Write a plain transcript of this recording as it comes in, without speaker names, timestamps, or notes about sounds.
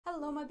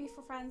Hello my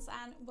beautiful friends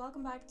and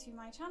welcome back to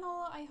my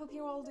channel. I hope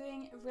you're all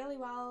doing really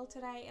well.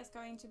 Today is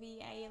going to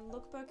be a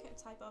lookbook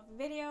type of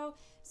video.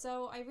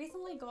 So I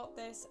recently got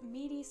this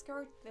MIDI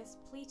skirt, this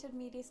pleated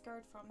MIDI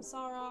skirt from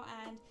Zara,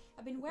 and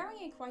I've been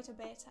wearing it quite a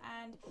bit,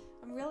 and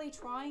I'm really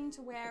trying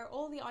to wear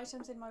all the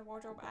items in my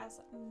wardrobe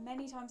as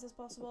many times as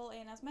possible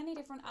in as many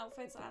different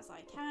outfits as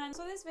I can.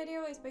 So this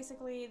video is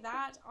basically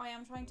that. I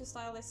am trying to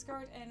style this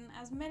skirt in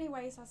as many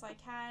ways as I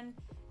can,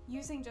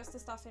 using just the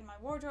stuff in my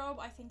wardrobe.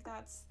 I think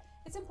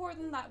it's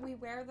important that we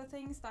wear the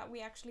things that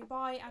we actually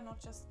buy and not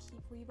just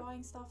keep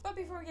rebuying stuff. But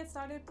before we get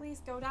started,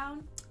 please go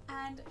down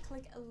and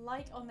click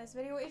like on this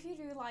video if you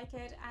do like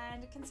it,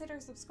 and consider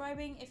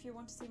subscribing if you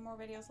want to see more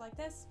videos like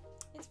this.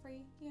 It's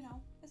free, you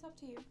know, it's up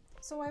to you.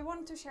 So I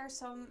wanted to share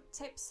some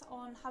tips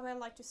on how I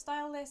like to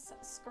style this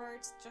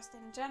skirt just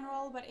in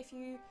general, but if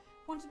you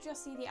want to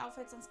just see the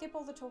outfits and skip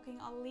all the talking,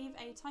 I'll leave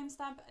a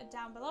timestamp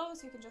down below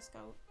so you can just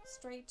go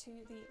straight to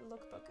the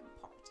lookbook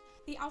part.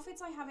 The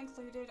outfits I have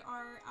included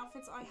are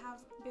outfits I have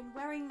been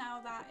wearing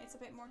now that it's a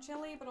bit more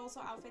chilly, but also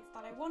outfits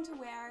that I want to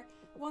wear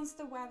once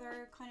the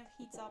weather kind of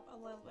heats up a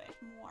little bit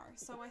more.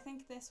 So I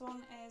think this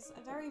one is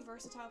a very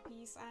versatile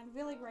piece and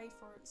really great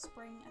for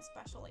spring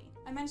especially.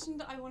 I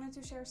mentioned I wanted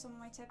to share some of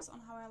my tips on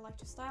how I like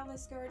to style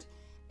this skirt.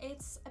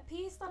 It's a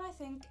piece that I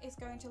think is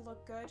going to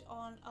look good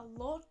on a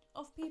lot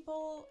of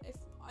people. If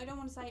I don't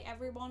want to say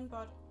everyone,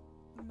 but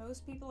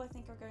most people I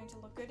think are going to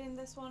look good in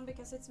this one,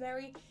 because it's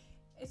very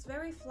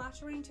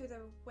flattering to the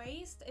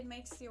waist. It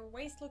makes your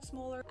waist look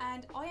smaller,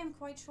 and I am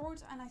quite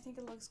short and I think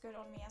it looks good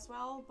on me as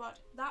well. But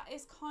that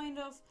is kind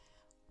of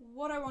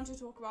what I want to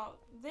talk about.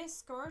 This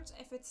skirt,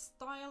 if it's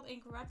styled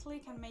incorrectly,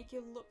 can make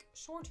you look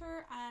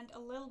shorter and a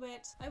little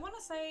bit, I want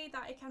to say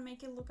that it can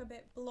make it look a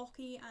bit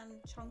blocky and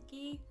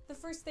chunky. The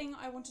first thing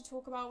I want to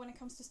talk about when it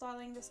comes to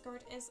styling this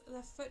skirt is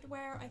the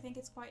footwear. I think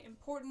it's quite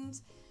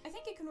important. I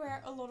think you can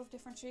wear a lot of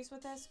different shoes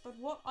with this, but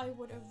what I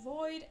would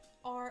avoid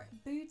are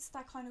boots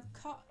that kind of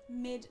cut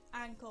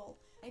mid-ankle.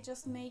 It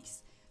just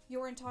makes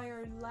your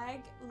entire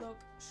leg look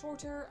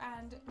shorter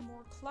and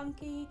more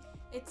clunky.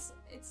 It's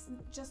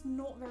just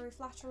not very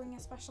flattering,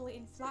 especially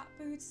in flat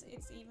boots.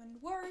 It's even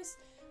worse.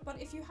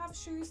 But if you have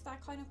shoes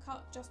that kind of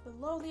cut just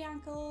below the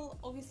ankle,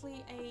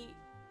 obviously a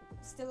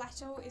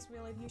stiletto is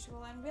really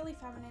beautiful and really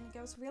feminine. It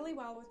goes really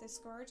well with this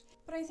skirt.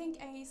 But I think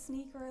a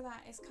sneaker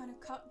that is kind of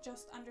cut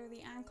just under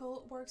the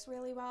ankle works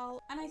really well.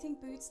 And I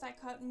think boots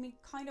that cut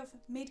kind of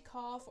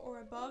mid-calf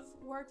or above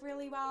work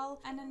really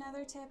well. And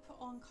another tip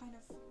on kind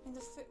of in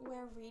the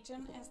footwear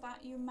region is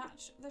that you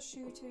match the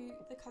shoe to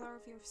the color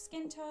of your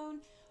skin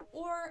tone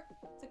or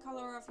the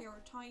color of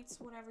your tights,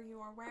 whatever you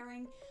are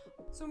wearing.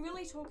 So I'm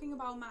really talking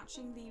about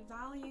matching the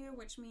value,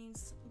 which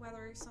means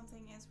whether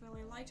something is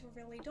really light or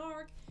really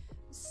dark,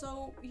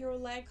 so your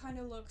leg kind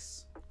of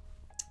looks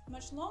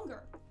much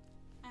longer,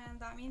 and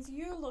that means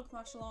you look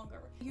much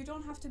longer. You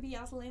don't have to be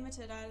as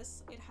limited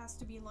as it has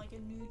to be like a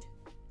nude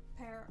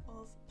pair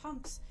of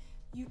pumps.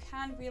 You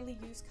can really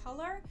use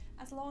color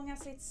as long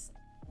as it's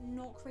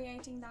not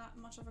creating that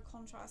much of a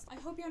contrast. I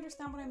hope you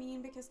understand what I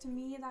mean, because to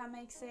me that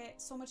makes it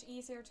so much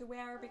easier to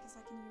wear, because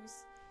I can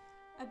use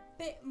a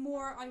bit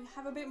more, I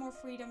have a bit more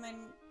freedom in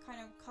kind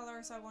of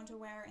colors I want to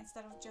wear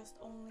instead of just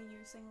only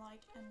using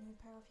like a new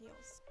pair of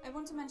heels. I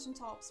want to mention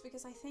tops,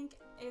 because I think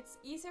it's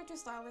easier to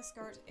style this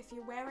skirt if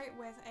you wear it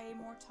with a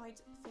more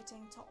tight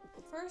fitting top.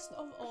 First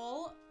of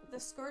all, the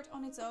skirt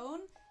on its own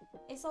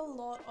is a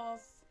lot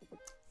of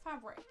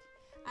fabric,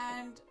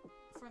 and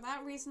for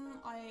that reason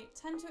I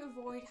tend to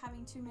avoid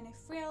having too many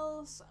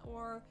frills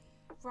or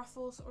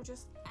ruffles or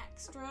just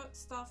extra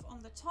stuff on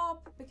the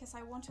top, because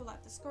I want to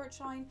let the skirt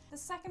shine. The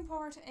second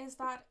part is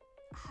that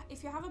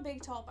if you have a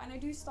big top, and I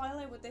do style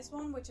it with this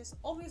one, which is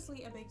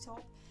obviously a big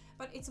top,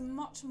 but it's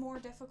much more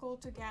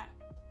difficult to get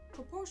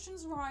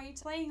proportions right.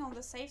 Playing on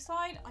the safe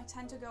side, I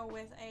tend to go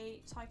with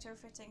a tighter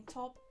fitting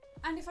top.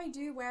 And if I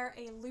do wear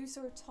a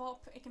looser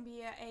top, it can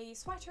be a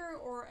sweater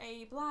or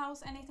a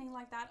blouse, anything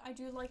like that, I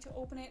do like to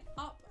open it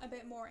up a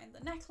bit more in the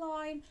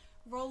neckline,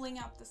 rolling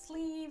up the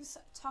sleeves,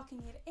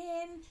 tucking it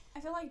in.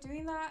 I feel like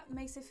doing that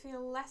makes it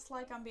feel less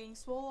like I'm being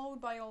swallowed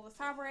by all the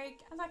fabric,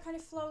 and that kind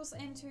of flows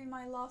into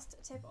my last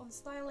tip on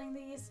styling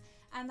these,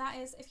 and that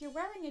is, if you're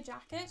wearing a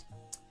jacket,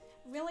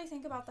 really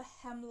think about the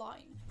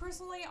hemline.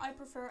 Personally, I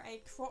prefer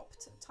a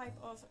cropped type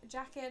of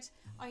jacket.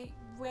 I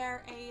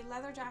wear a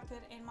leather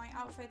jacket in my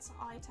outfits.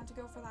 I tend to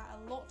go for that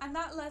a lot, and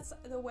that lets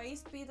the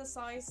waist be the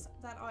size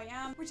that I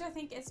am, which I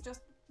think is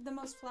just the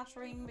most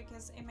flattering,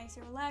 because it makes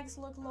your legs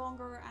look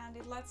longer and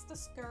it lets the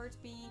skirt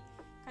be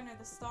kind of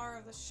the star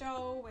of the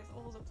show with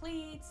all the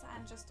pleats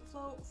and just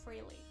flow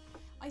freely.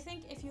 I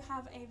think if you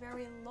have a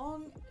very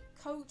long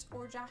coat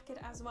or jacket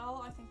as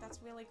well, I think that's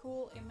really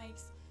cool.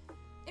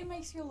 It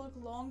makes you look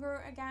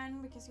longer again,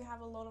 because you have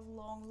a lot of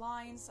long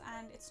lines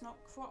and it's not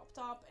cropped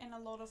up in a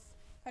lot of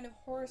kind of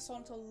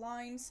horizontal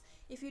lines.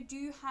 If you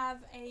do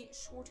have a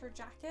shorter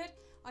jacket,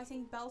 I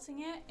think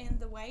belting it in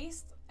the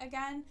waist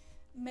again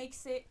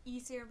makes it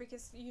easier,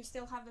 because you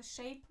still have the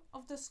shape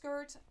of the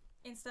skirt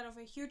instead of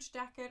a huge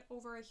jacket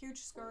over a huge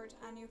skirt,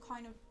 and you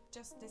kind of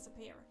just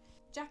disappear.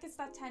 jackets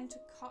that tend to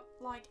cut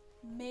like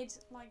mid,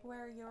 like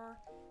where your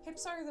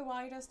hips are the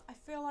widest, I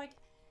feel like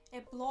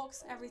it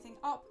blocks everything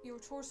up. Your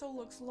torso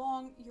looks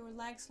long, your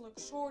legs look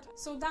short.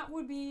 So that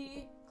would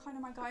be kind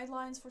of my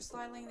guidelines for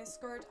styling this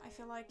skirt. I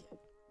feel like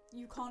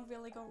you can't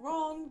really go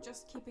wrong,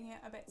 just keeping it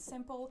a bit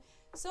simple.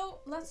 So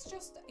let's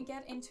just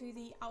get into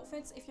the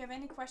outfits. If you have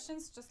any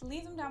questions, just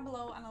leave them down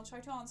below and I'll try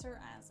to answer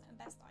as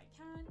best I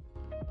can.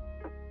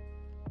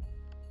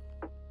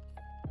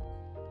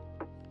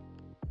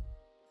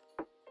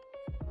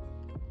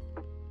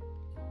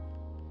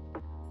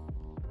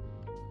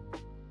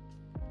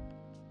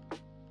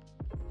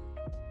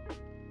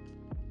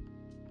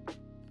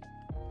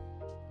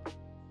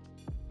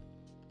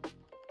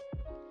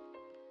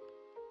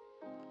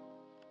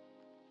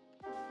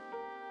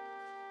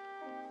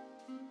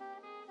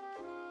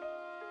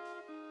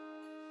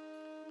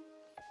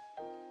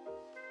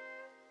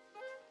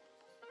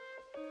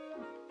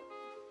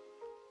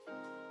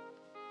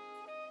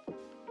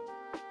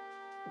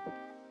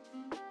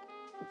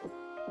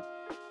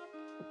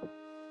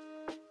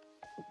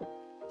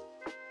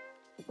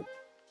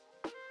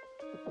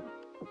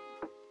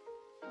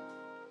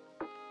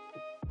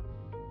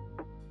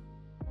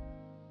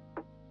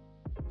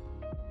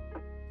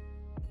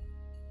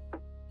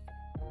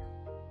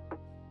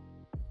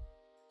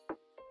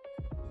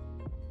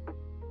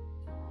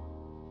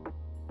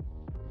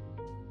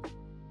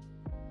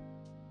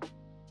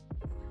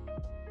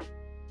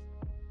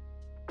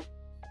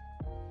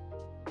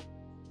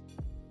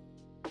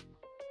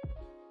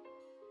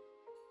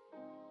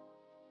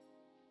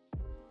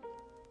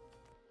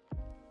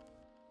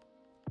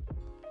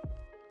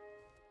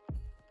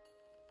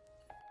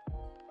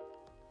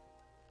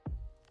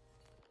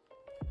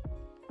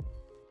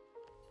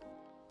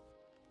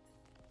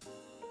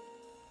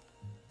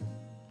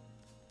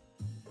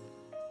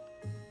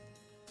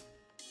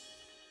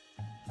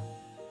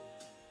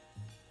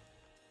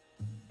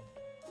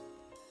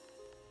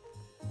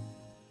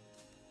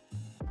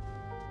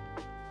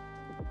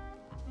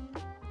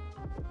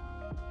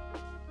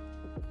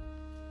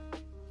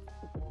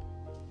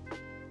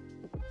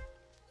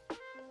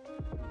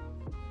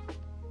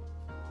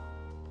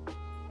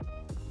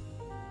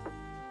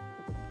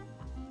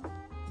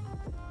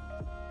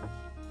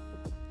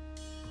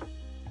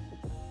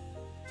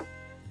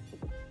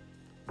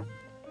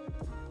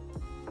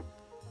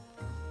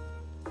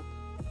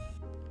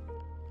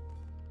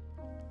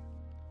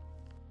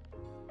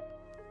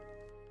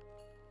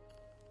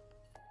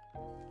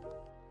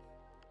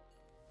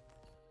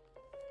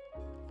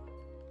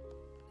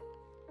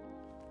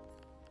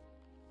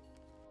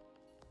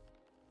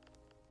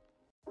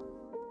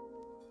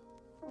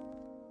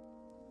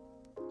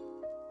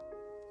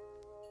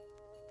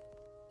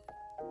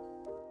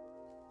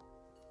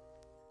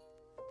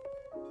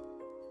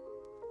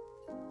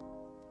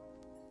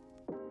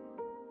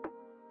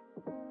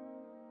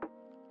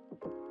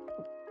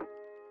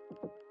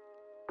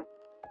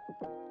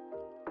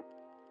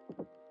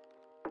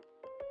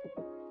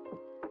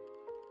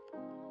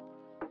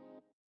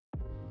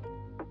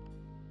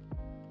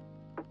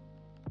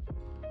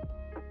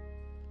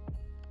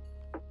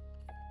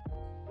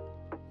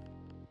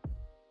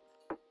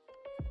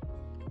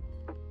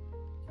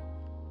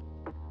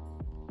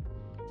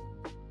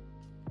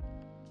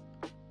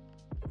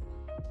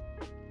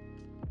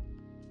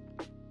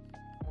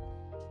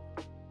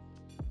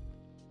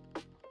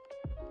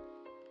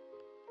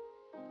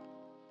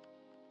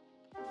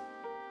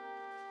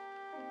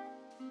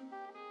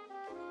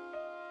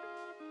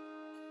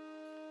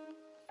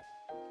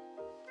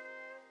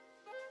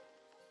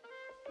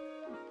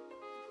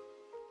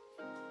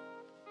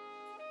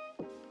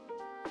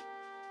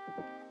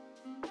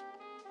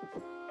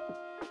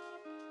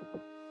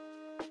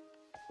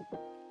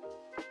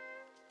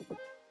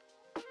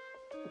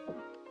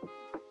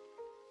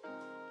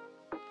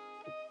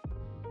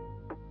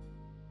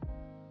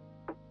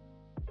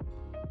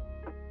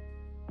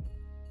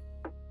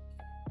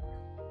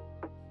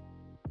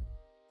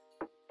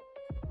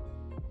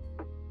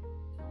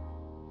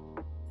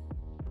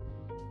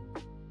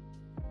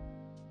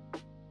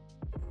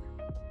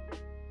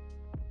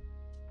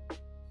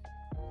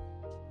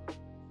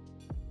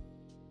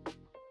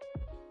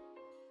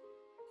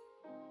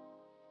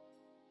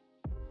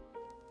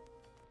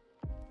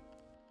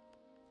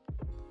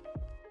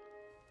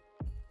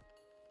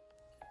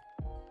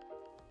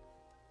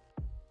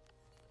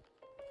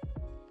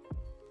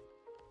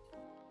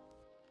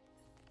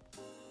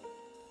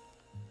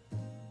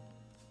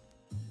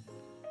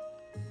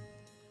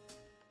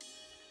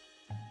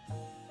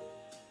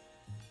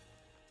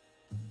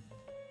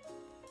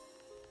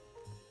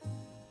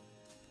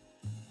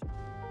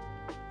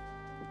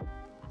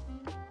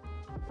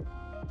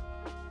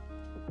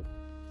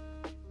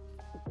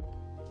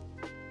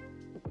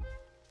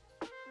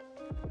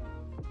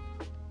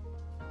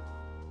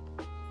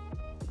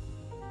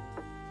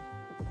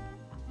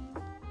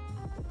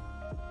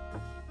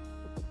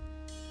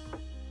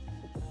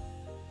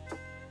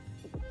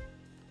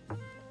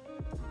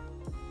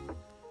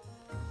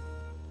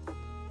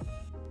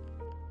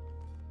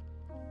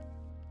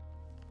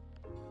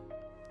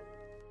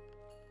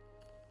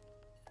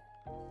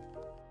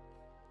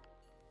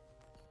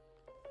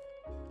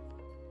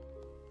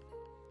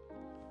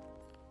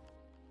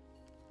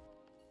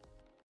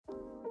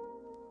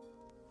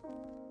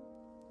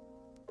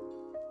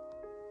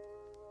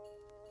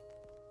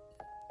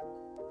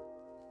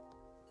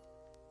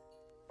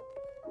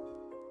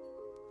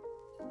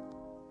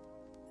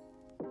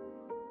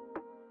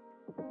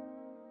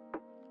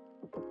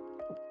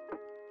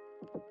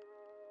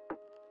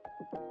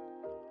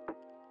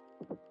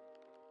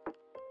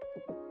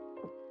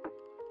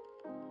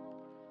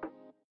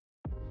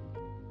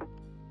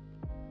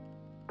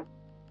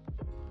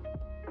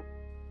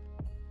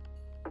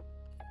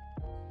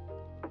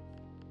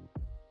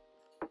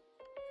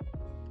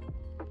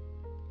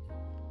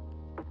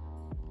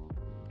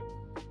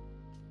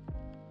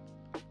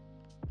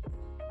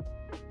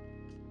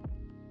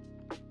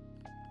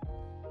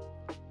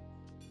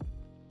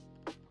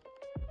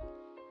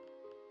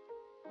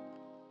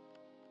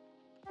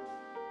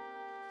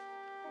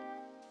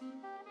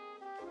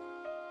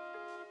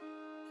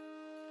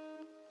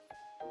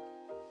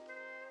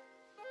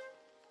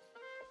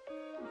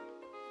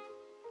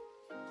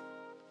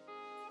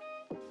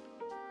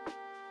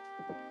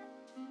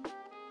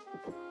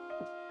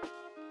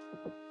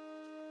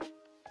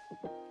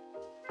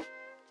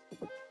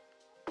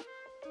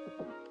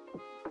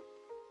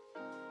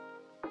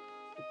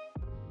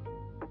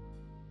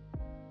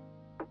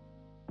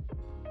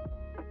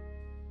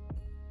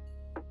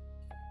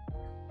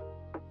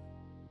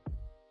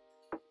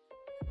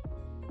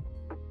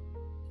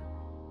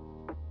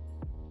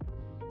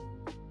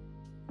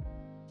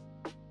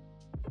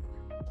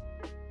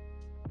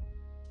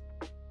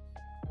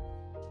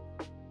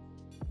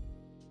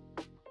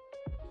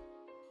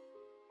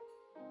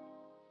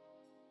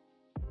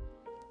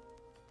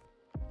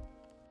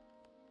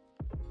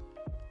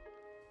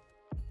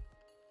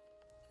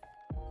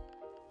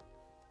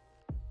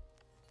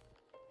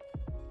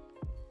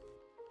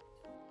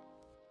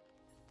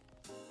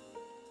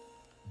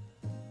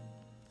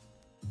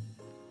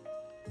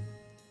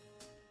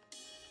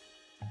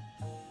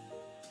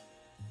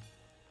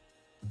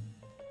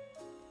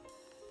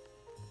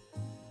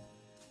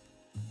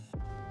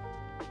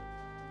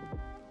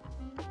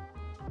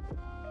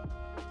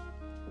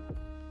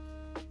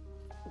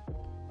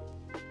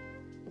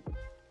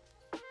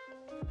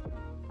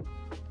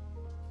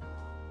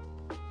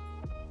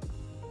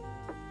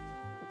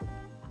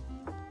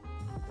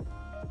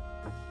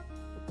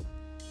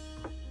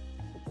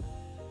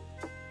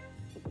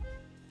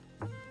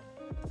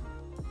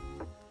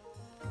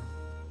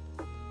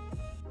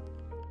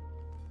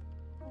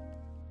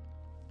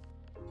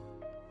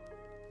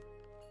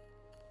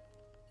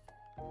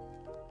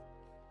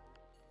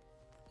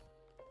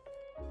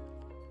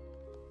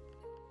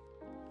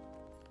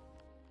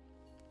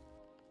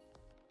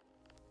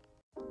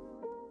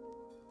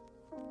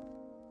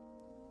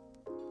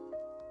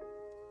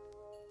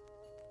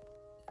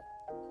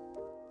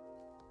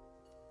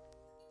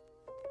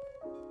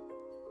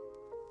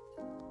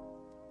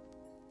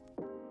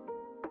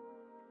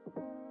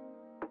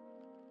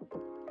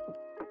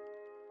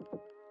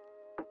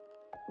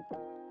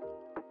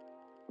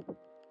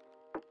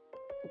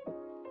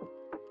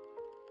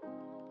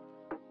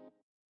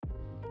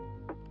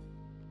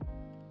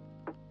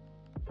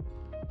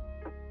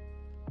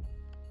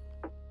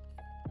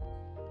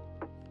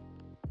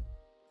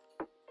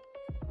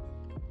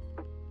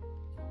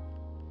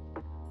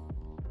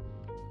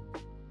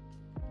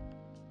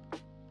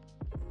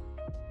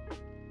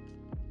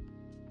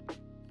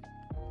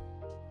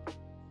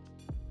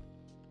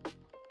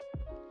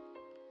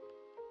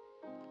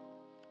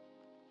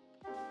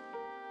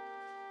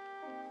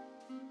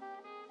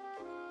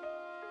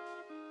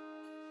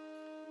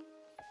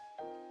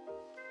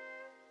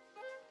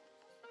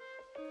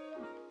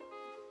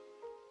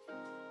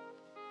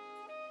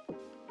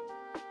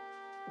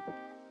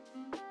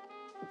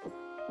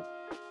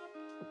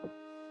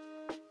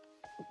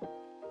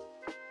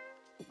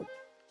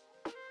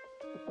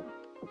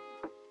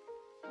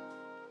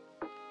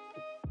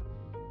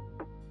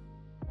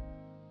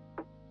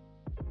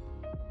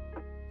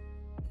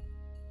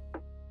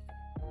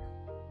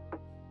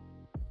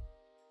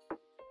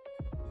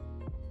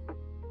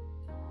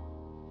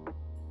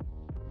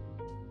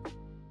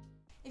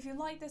 If you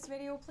like this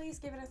video, please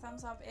give it a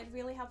thumbs up, it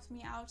really helps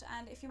me out.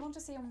 And if you want to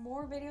see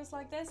more videos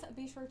like this,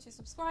 be sure to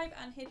subscribe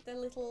and hit the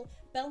little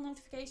bell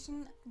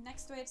notification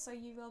next to it so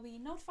you will be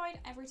notified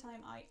every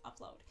time I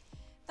upload.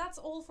 That's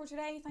all for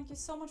today. Thank you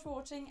so much for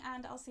watching,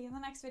 and I'll see you in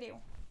the next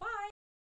video. Bye!